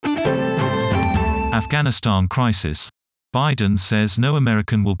Afghanistan crisis. Biden says no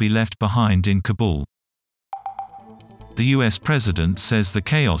American will be left behind in Kabul. The US president says the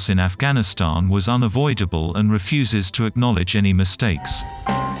chaos in Afghanistan was unavoidable and refuses to acknowledge any mistakes.